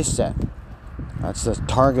data set. That's the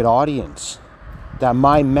target audience. That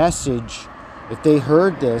my message, if they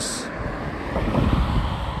heard this,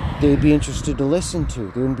 they'd be interested to listen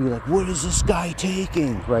to. They wouldn't be like, what is this guy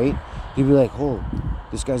taking, right? They'd be like, oh,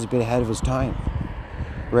 this guy's a bit ahead of his time,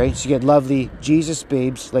 right? So you get lovely Jesus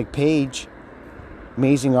babes like Paige,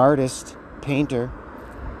 amazing artist, painter.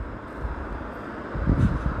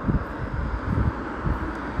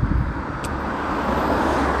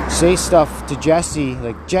 Say stuff to Jesse,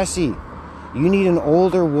 like, Jesse, you need an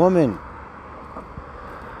older woman.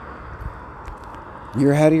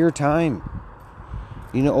 You're ahead of your time.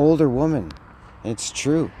 You need an older woman. And it's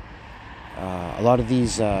true. A lot of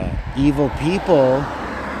these evil people,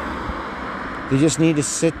 they just need to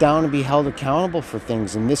sit down and be held accountable for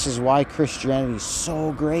things. And this is why Christianity is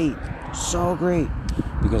so great. So great.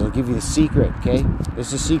 Because I'll give you the secret, okay? This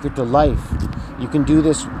is the secret to life. You can do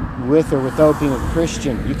this with or without being a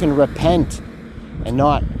Christian. You can repent and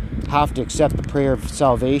not have to accept the prayer of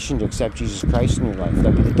salvation to accept Jesus Christ in your life.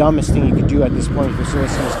 That'd be the dumbest thing you could do at this point if you're still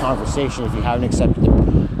listening to this conversation, if you haven't accepted it.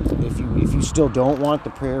 If you still don't want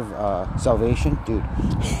the prayer of salvation, dude,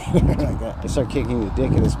 I start kicking you the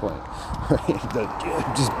dick at this point.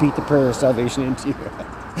 Just beat the prayer of salvation into you.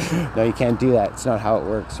 No, you can't do that. It's not how it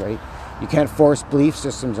works, right? You can't force belief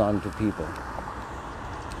systems onto people.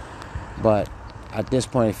 But at this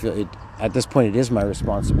point, I feel it. At this point, it is my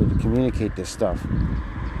responsibility to communicate this stuff.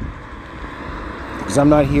 Because I'm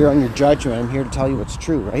not here on your judgment. I'm here to tell you what's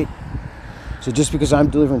true, right? So just because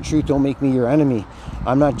I'm delivering truth, don't make me your enemy.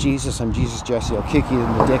 I'm not Jesus. I'm Jesus Jesse. I'll kick you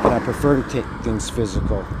in the dick, and I prefer to take things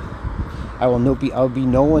physical. I'll be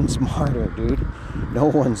no one's martyr, dude. No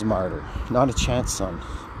one's martyr. Not a chance, son.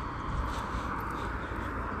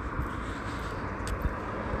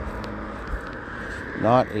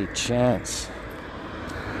 Not a chance.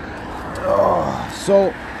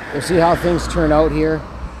 So we'll see how things turn out here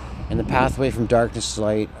in the pathway from darkness to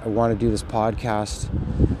light. I want to do this podcast.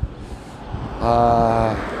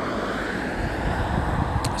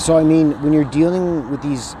 So I mean, when you're dealing with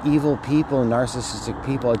these evil people and narcissistic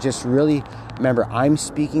people, just really remember, I'm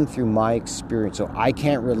speaking through my experience, so I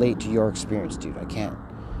can't relate to your experience, dude. I can't.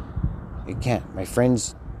 My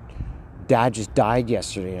friend's dad just died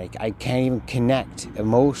yesterday. I can't even connect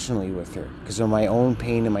emotionally with her because of my own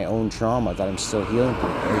pain and my own trauma that I'm still healing through.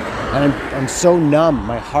 And I'm so numb.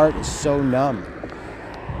 My heart is so numb.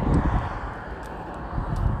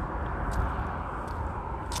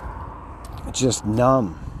 It's just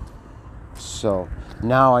numb. So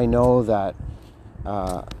now I know that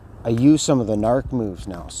I use some of the narc moves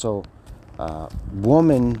now. So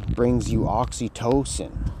woman brings you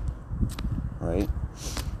oxytocin, right?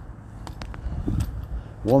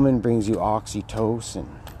 Woman brings you oxytocin.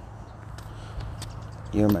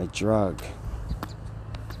 You're my drug.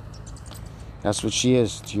 That's what she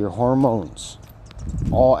is to your hormones.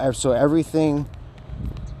 So everything,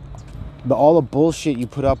 all the bullshit you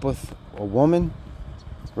put up with a woman,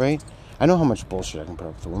 right? I know how much bullshit I can put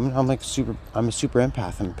up with a woman. I'm a super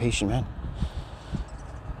empath. I'm a patient man,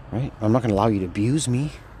 right? I'm not going to allow you to abuse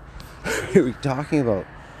me. What are we talking about?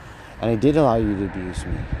 And I did allow you to abuse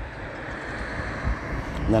me.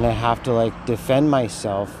 And then I have to defend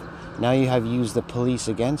myself. Now you have used the police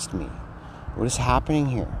against me. What is happening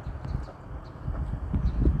here?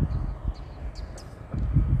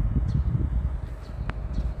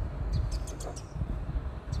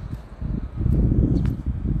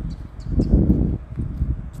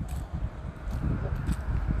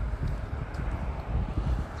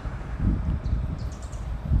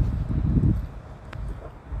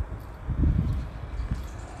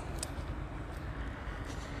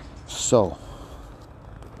 So,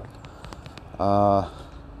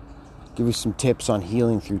 Give you some tips on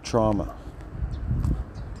healing through trauma.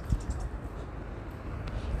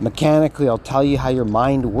 Mechanically, I'll tell you how your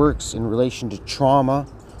mind works in relation to trauma,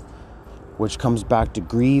 which comes back to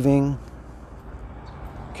grieving.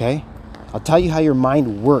 Okay? I'll tell you how your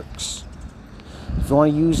mind works. If you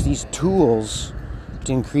want to use these tools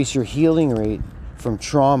to increase your healing rate from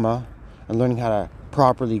trauma and learning how to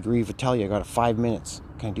properly grieve, I'll tell you, I got 5 minutes.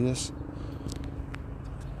 Can I do this?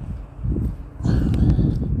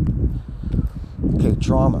 Okay,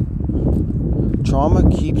 trauma. Trauma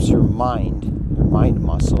keeps your mind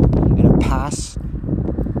muscle, in a past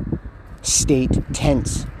state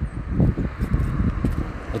tense.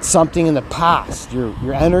 It's something in the past.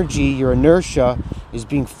 Your energy, your inertia is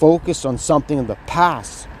being focused on something in the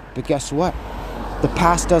past. But guess what? The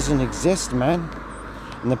past doesn't exist, man.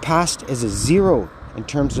 And the past is a zero in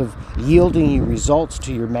terms of yielding you results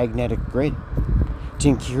to your magnetic grid, to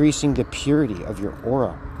increasing the purity of your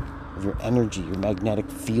aura, of your energy, your magnetic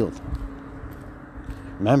field.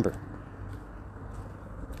 Remember,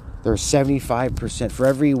 there are 75%. For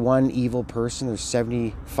every one evil person, there's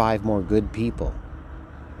 75 more good people.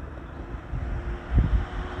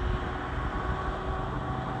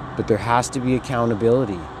 But there has to be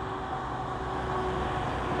accountability.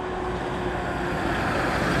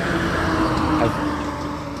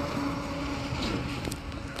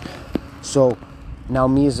 So now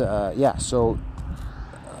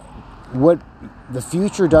what the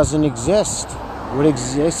future doesn't exist. What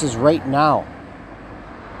exists is right now.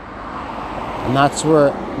 And that's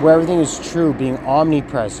where everything is true, being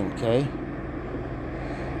omnipresent, okay?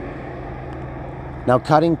 Now,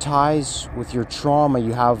 cutting ties with your trauma,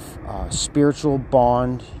 you have a spiritual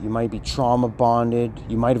bond. You might be trauma bonded.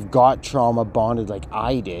 You might have got trauma bonded like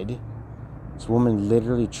I did. This woman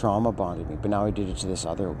literally trauma bonded me, but now I did it to this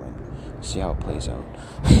other woman. See how it plays out.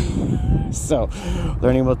 So,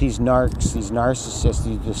 learning about these narcs, these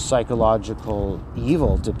narcissists, these psychological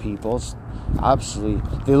evil to people. Absolutely.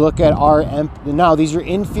 They look at our now these are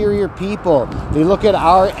inferior people. They look at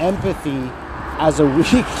our empathy as a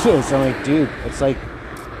weakness. I'm like, dude, it's like,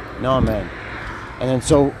 no, man. And then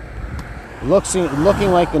so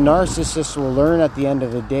looking like the narcissist will learn at the end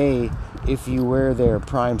of the day if you were their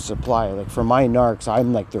prime supply. Like for my narcs,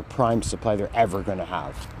 I'm like their prime supply they're ever gonna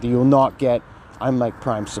have. You'll not get, I'm like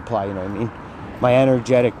prime supply, you know what I mean? My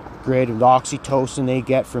energetic grid, the oxytocin they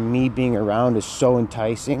get from me being around is so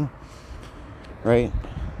enticing. Right?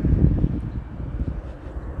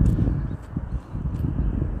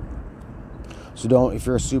 So if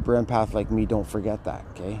you're a super empath like me, don't forget that,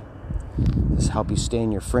 okay? This help you stay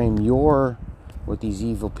in your frame. You're what these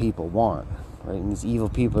evil people want, right? And these evil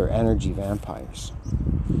people are energy vampires.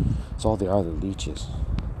 That's all they are, they're leeches.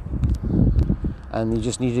 And you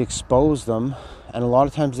just need to expose them. And a lot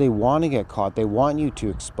of times they want to get caught. They want you to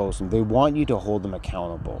expose them. They want you to hold them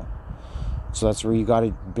accountable. So that's where you got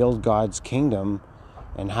to build God's kingdom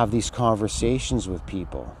and have these conversations with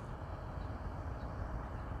people.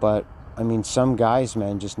 But, I mean, some guys,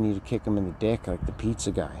 man, just need to kick them in the dick, like the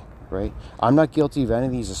pizza guy, right? I'm not guilty of any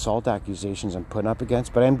of these assault accusations I'm putting up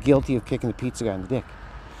against, but I'm guilty of kicking the pizza guy in the dick.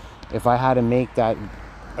 If I had to make that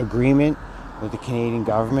agreement with the Canadian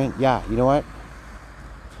government, yeah, you know what?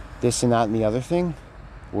 This and that and the other thing,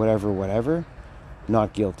 whatever,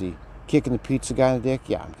 not guilty. Kicking the pizza guy in the dick,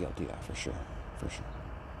 yeah, I'm guilty of that for sure.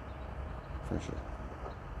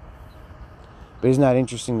 But isn't that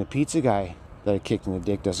interesting? The pizza guy that I kicked in the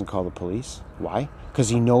dick doesn't call the police. Why? Because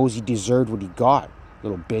he knows he deserved what he got.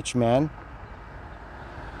 Little bitch, man.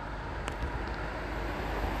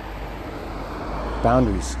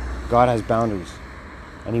 Boundaries. God has boundaries.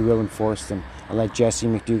 And he will enforce them. And let Jesse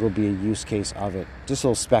McDougall be a use case of it. Just a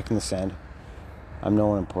little speck in the sand. I'm no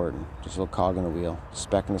one important. Just a little cog in the wheel.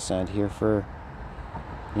 Speck in the sand here for,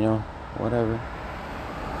 whatever.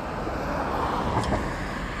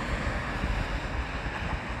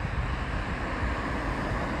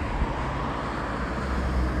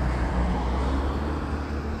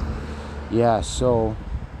 Yeah, so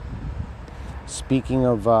speaking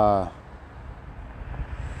of,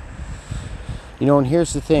 and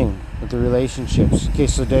here's the thing with the relationships. Okay,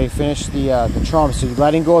 so they finish the trauma. So you're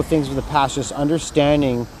letting go of things from the past, just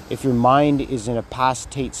understanding if your mind is in a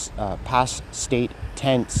past state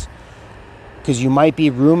tense, because you might be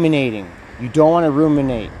ruminating. You don't want to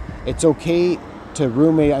ruminate. It's okay to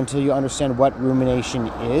ruminate until you understand what rumination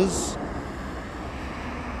is.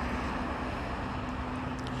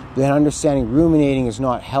 Then understanding ruminating is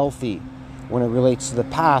not healthy when it relates to the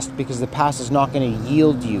past, because the past is not going to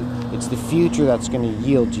yield you. It's the future that's going to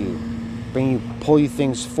yield you, pull you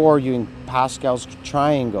things for you in Pascal's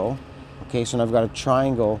triangle. Okay, so now I've got a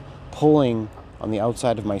triangle pulling on the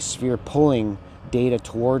outside of my sphere, pulling data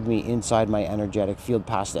toward me inside my energetic field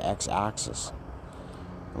past the x-axis.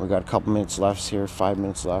 And we got a couple minutes left here, 5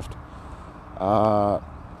 minutes left. And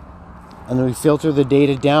then we filter the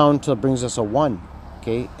data down till it brings us a 1.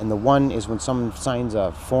 Okay, and the 1 is when someone signs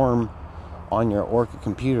a form on your Orca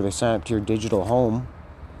computer. They sign up to your digital home,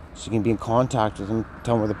 so you can be in contact with them,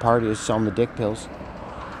 tell them where the party is, sell them the dick pills,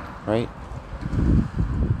 right?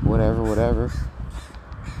 Whatever.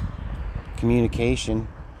 Communication,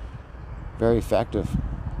 very effective.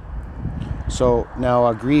 So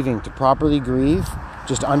now grieving, to properly grieve,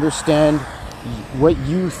 just understand what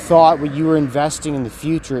you thought, what you were investing in the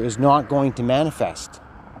future is not going to manifest.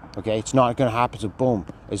 Okay, it's not going to happen. So boom,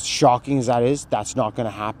 as shocking as that is, that's not going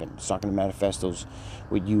to happen. It's not going to manifest those,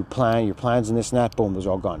 what you plan, your plans and this and that, boom, those are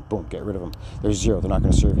all gone. Boom, get rid of them. There's zero. They're not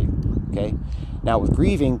going to serve you. Okay, now with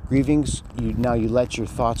grieving's, you let your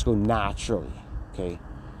thoughts go naturally. Okay,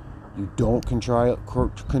 you don't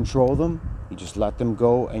control them. You just let them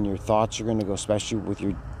go, and your thoughts are going to go, especially with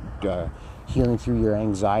your healing through your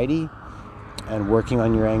anxiety and working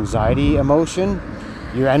on your anxiety emotion.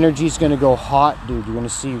 Your energy is going to go hot, dude. You're going to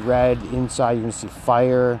see red inside. You're going to see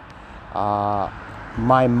fire.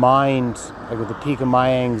 My mind, like at the peak of my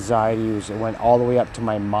anxiety, it went all the way up to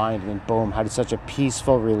my mind, and then boom, had such a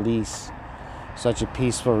peaceful release. Such a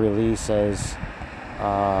peaceful release as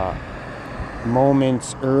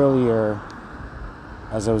moments earlier,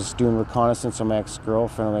 as I was doing reconnaissance on my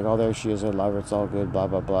ex-girlfriend, I'm like, oh, there she is, I love her, it's all good, blah,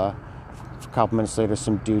 blah, blah. A couple minutes later,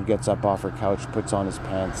 some dude gets up off her couch, puts on his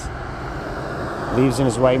pants, leaves in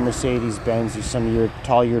his white Mercedes-Benz. He's some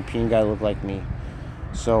tall European guy looked like me.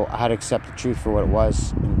 So I had to accept the truth for what it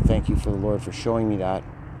was, and thank you for the Lord for showing me that.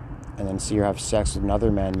 And then see her have sex with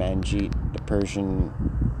another man, Manjeet, the Persian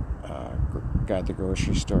guy at the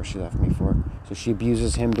grocery store she left me for. So she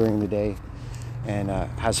abuses him during the day and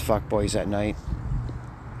has fuckboys at night.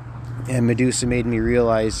 And Medusa made me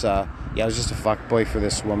realize, I was just a fuckboy for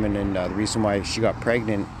this woman, and the reason why she got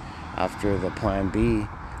pregnant after the Plan B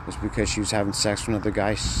was because she was having sex with another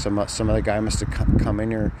guy. Some other guy must have come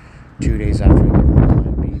in her 2 days after the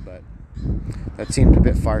Plan B, but that seemed a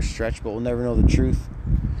bit far-stretched, but we'll never know the truth.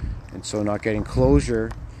 And so not getting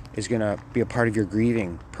closure is going to be a part of your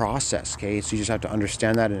grieving process, okay? So you just have to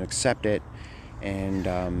understand that and accept it, and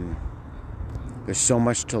there's so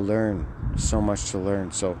much to learn. So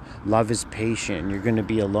love is patient, and you're going to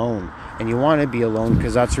be alone, and you want to be alone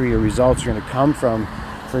because that's where your results are going to come from.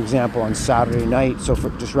 For example, on Saturday night, so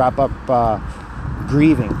just wrap up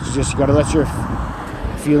grieving, you got to let your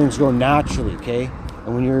feelings go naturally, okay?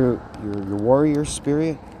 And when your warrior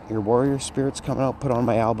spirit's coming out, put on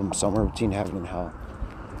my album Somewhere Between Heaven and Hell.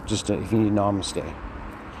 Just if you need namaste,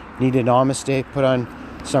 put on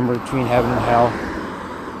Somewhere Between Heaven and Hell,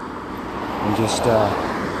 and just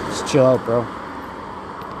chill out, bro.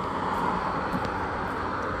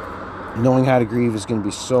 Knowing how to grieve is going to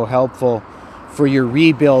be so helpful for your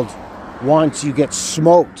rebuild once you get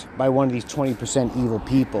smoked by one of these 20% evil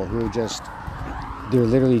people who are they're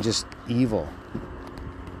literally just evil.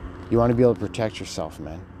 You want to be able to protect yourself,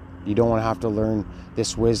 man. You don't want to have to learn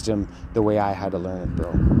this wisdom the way I had to learn it,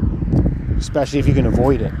 bro. Especially if you can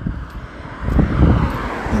avoid it.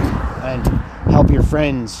 And help your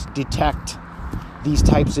friends detect these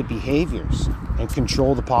types of behaviors and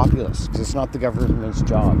control the populace, because it's not the government's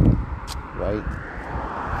job, right,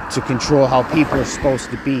 to control how people are supposed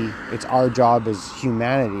to be. It's our job as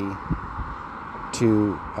humanity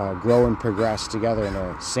to grow and progress together in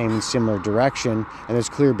a similar direction, and there's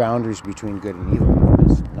clear boundaries between good and evil.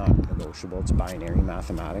 It's not negotiable. It's binary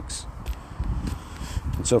mathematics.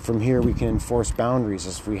 And so from here we can enforce boundaries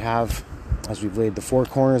as we've laid the four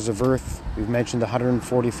corners of Earth. We've mentioned the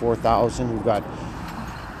 144,000. We've got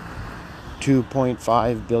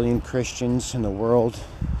 2.5 billion Christians in the world.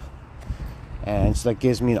 And so that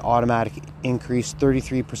gives me an automatic increase,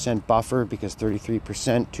 33% buffer, because 33%,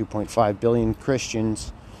 2.5 billion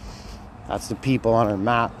Christians, that's the people on our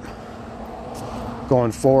map.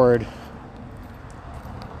 Going forward,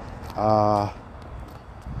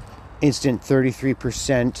 instant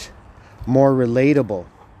 33% more relatable.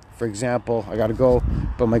 For example, I gotta go,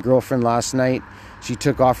 but my girlfriend last night, she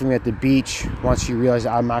took off from me at the beach. Once she realized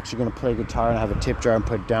I'm actually gonna play guitar and have a tip jar and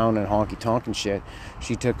put it down and honky tonk and shit,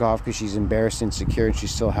 she took off because she's embarrassed, insecure, and she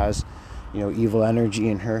still has, evil energy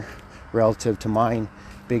in her relative to mine.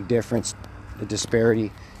 Big difference, the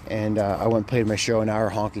disparity. And I went and played my show, an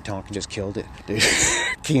hour honky tonk, and just killed it. Dude.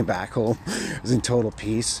 Came back home, was in total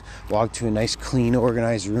peace. Walked to a nice, clean,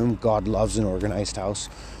 organized room. God loves an organized house.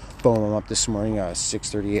 Boom, I'm up this morning at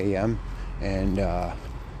 6:30 a.m. and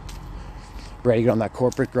ready to get on that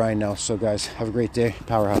corporate grind now. So guys, have a great day.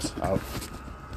 Powerhouse out.